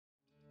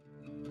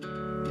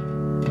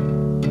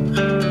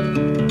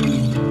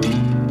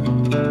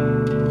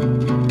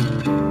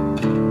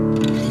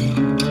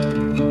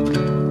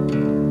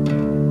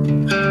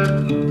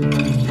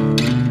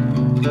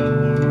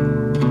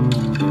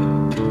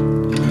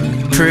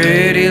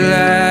pretty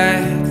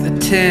like the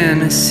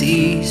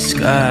Tennessee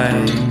sky.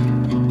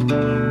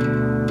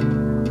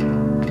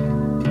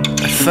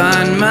 I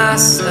find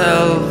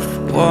myself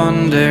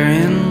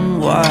wondering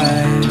why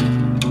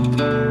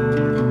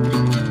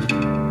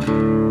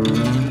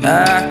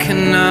I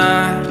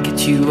cannot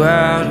get you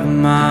out of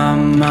my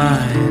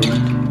mind.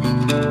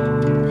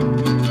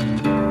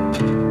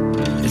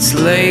 It's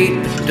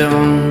late, but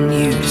don't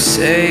you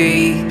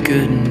say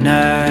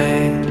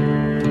goodnight.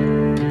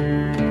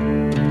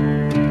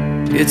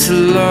 It's a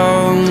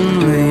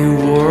lonely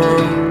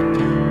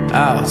world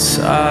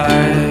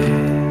outside.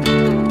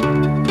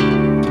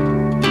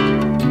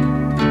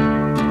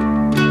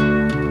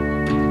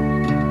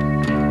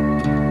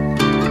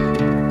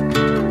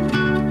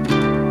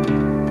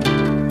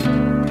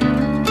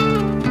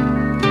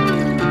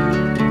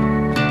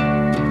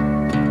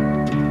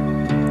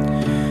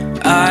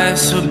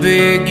 Eyes so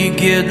big you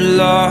get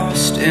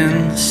lost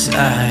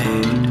inside.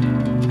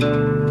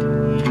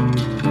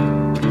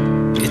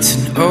 It's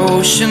an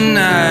ocean,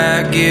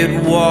 I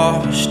get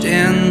washed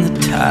in the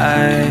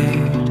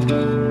tide.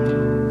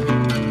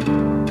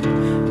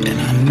 And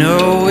I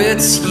know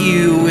it's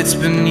you, it's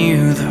been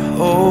you the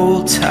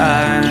whole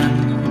time.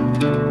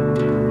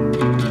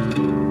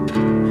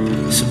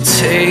 So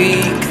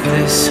take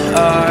this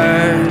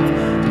heart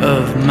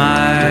of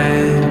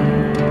mine.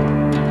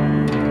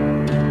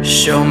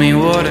 Show me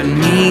what it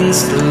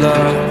means to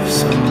love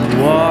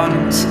someone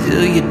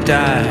until you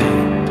die.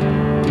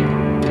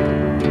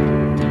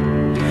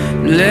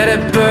 Let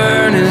it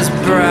burn as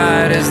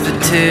bright as the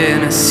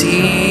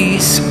Tennessee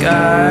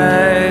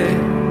sky.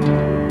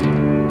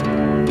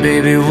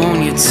 Baby,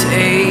 won't you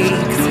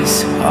take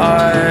this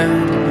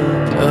heart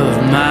of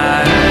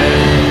mine?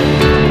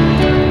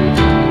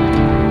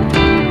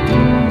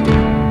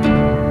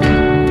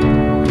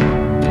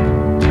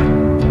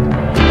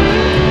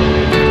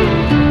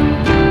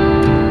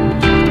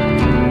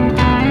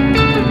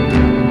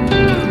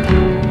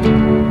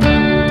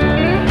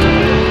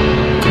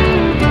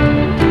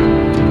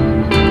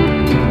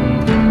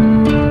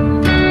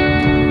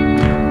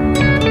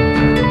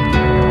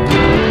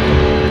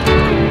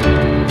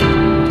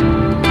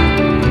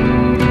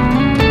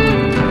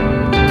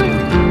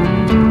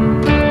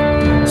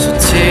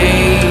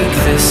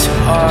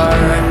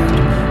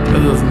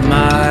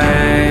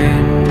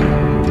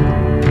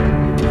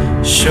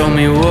 Show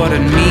me what it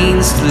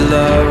means to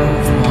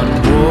love one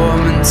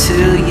woman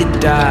till you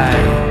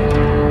die.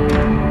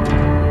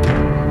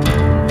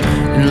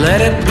 And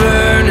let it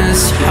burn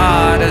as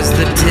hot as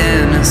the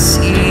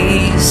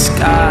Tennessee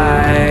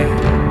sky.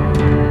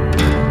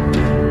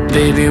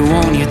 Baby,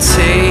 won't you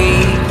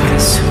take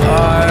this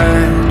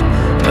heart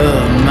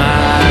of mine?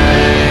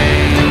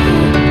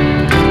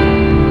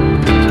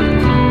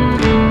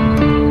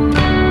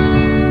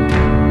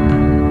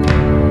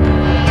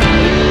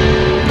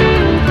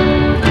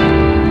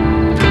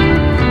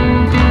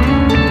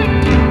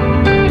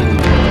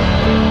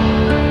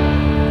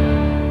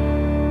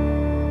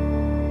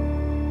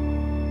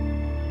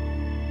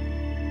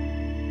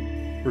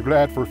 We're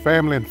glad for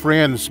family and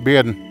friends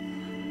being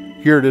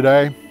here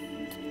today.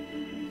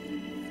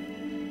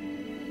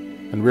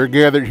 And we're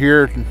gathered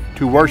here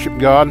to worship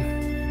God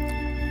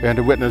and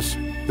to witness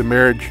the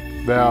marriage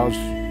vows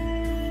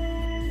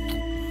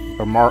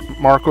of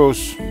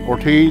Marcos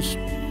Ortiz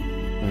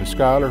and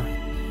Schyler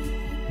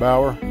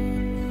Bauer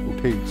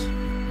Ortiz.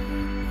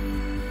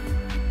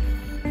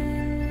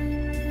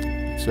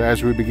 So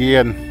as we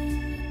begin,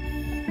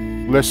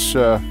 let's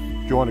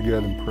join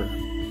together in prayer.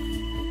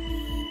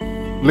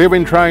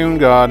 Living triune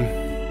God,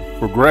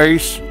 for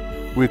grace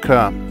we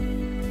come.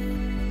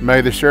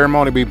 May the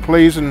ceremony be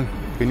pleasing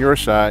in your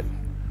sight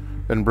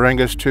and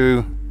bring us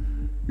to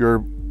your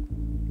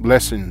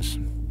blessings.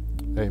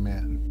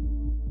 Amen.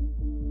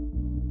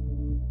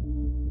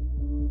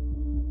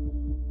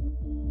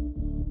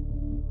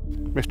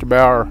 Mr.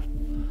 Bauer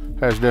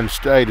has done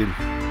stated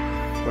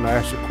when I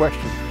asked the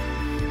question,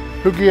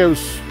 who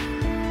gives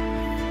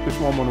this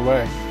woman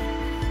away?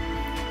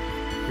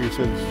 He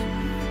says,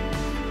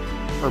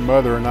 her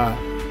mother and I.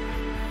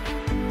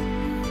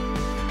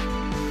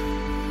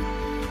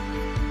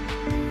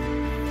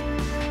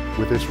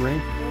 With this ring,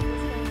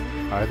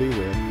 I thee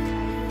wed,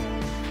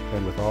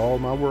 and with all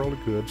my worldly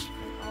goods,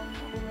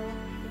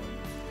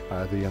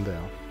 I thee and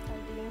thou.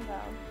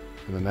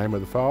 In the name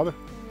of the Father,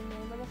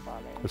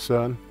 the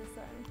Son,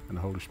 and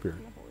the Holy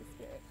Spirit.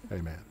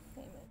 Amen.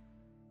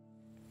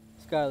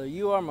 Schyler,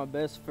 you are my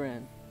best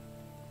friend,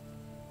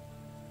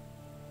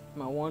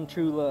 my one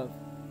true love.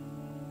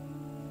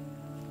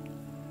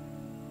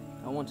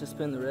 I want to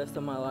spend the rest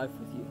of my life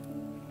with you.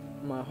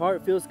 My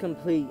heart feels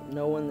complete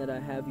knowing that I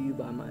have you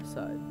by my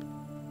side.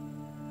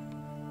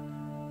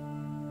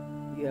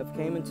 You have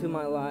came into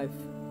my life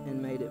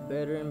and made it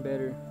better and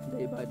better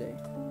day by day.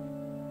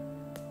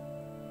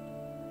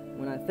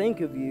 When I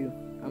think of you,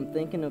 I'm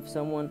thinking of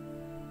someone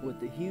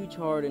with a huge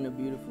heart and a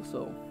beautiful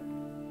soul.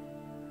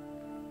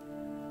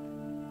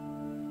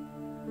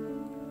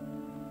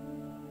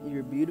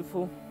 You're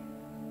beautiful,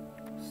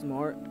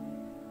 smart,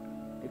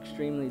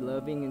 extremely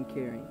loving and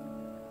caring.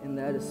 and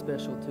that is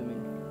special to me.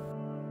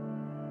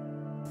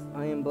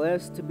 I am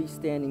blessed to be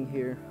standing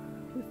here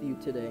with you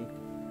today.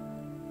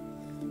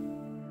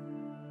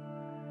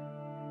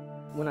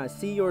 When I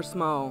see your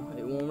smile,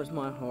 it warms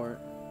my heart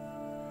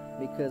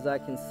because I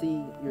can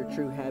see your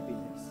true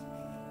happiness.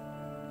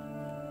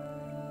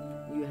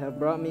 You have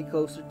brought me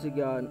closer to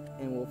God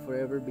and will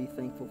forever be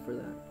thankful for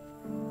that.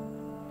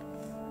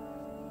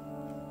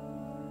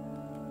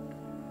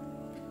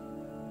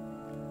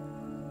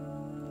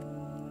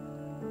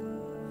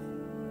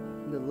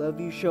 The love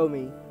you show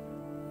me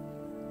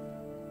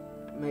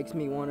makes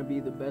me want to be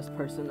the best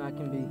person I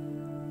can be.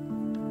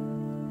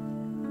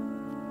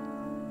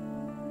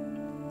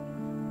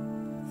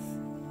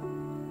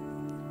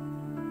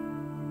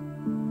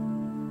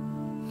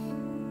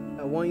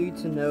 I want you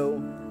to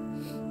know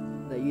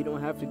that you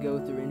don't have to go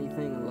through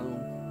anything alone.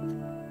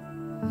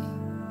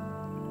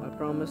 I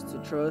promise to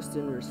trust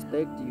and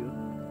respect you,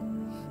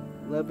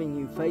 loving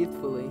you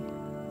faithfully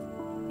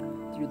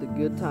through the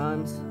good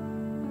times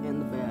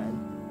and the bad,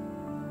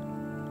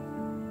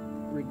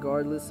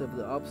 regardless of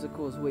the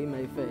obstacles we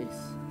may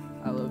face.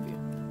 I love you.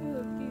 I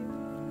love you.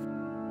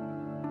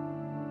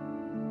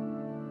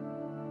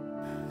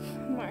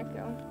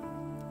 Marco,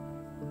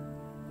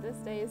 this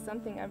day is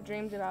something I've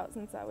dreamed about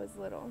since I was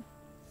little.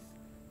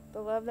 The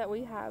love that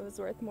we have is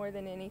worth more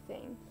than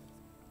anything.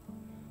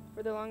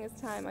 For the longest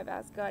time, I've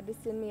asked God to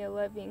send me a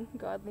loving,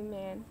 godly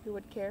man who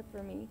would care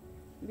for me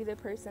and be the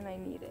person I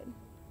needed.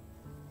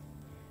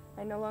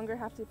 I no longer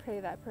have to pray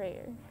that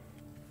prayer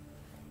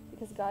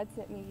because God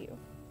sent me you.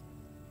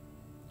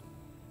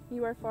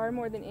 You are far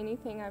more than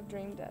anything I've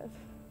dreamed of.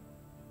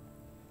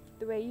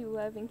 The way you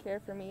love and care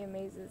for me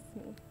amazes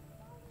me.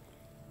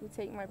 You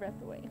take my breath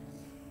away.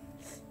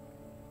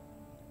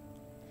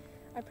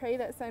 I pray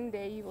that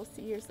someday you will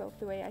see yourself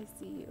the way I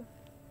see you.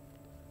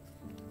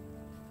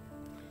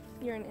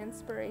 You're an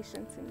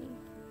inspiration to me.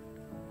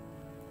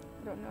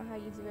 I don't know how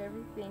you do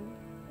everything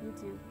you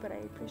do, but I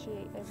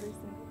appreciate every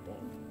single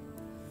thing.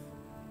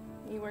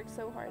 You work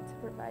so hard to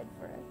provide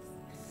for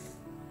us.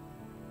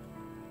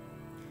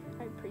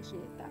 I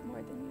appreciate that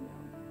more than you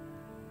know.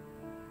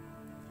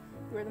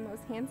 You are the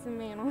most handsome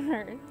man on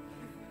earth.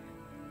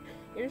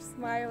 Your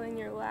smile and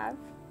your laugh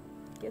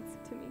gets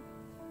to me.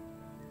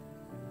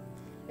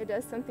 It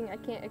does something I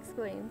can't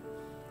explain.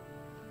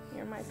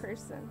 You're my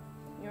person.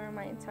 You're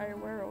my entire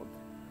world.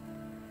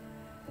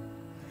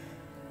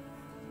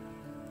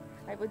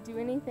 I would do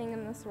anything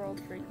in this world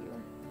for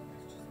you.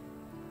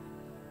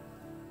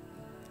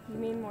 You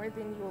mean more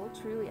than you will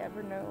truly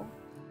ever know.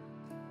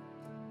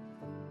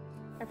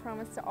 I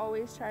promise to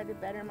always try to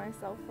better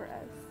myself for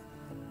us.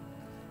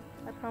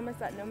 I promise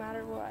that no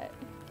matter what,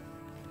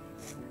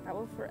 I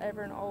will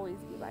forever and always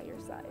be by your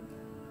side.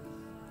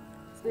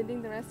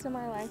 Spending the rest of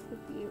my life with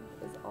you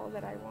is all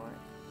that I want.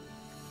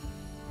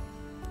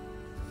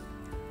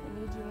 I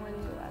need you more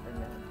than you'll ever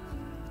know.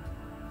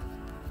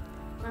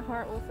 My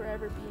heart will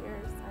forever be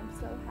yours. I'm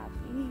so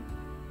happy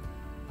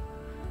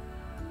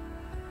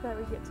that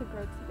we get to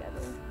grow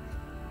together.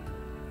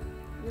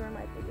 You are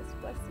my biggest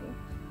blessing.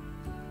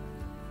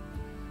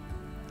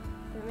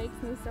 It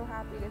makes me so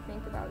happy to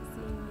think about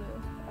seeing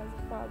you as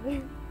a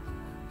father.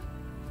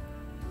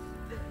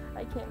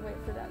 I can't wait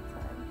for that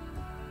time.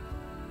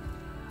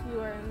 You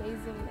are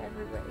amazing in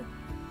every way.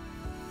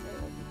 I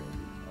love you, baby,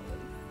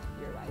 always.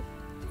 Your life,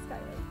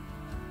 Schyler.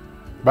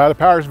 By the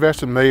powers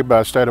vested in me by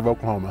the state of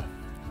Oklahoma,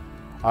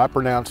 I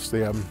pronounce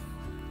them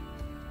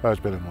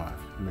husband and wife.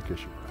 Let me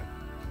kiss you, right?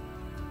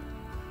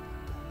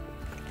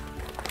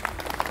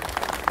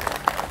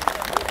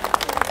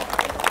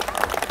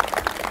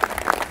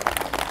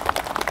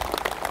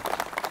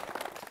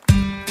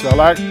 So I'd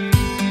like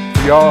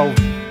for y'all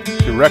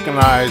to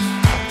recognize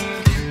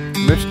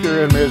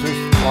Mr. and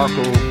Mrs.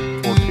 Marco